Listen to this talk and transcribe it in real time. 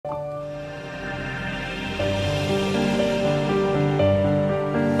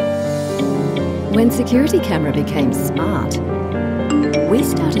When security camera became smart, we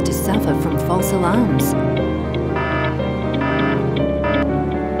started to suffer from false alarms.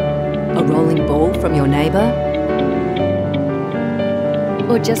 A rolling ball from your neighbour?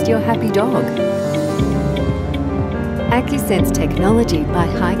 Or just your happy dog? AcuSense technology by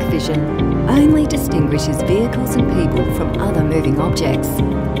Hikvision only distinguishes vehicles and people from other moving objects,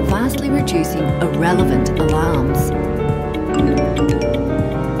 vastly reducing irrelevant alarms.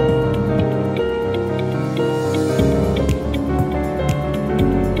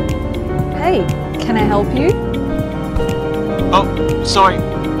 Hey, can I help you? Oh, sorry,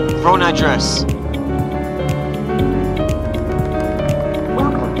 wrong address.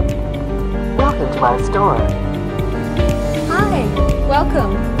 Welcome to our store. Hi,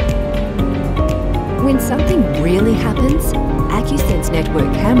 welcome. When something really happens, AcuSense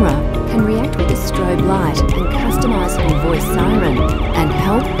network camera can react with a strobe light and customizable voice siren and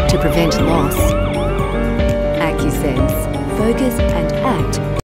help to prevent loss. AcuSense. Focus and act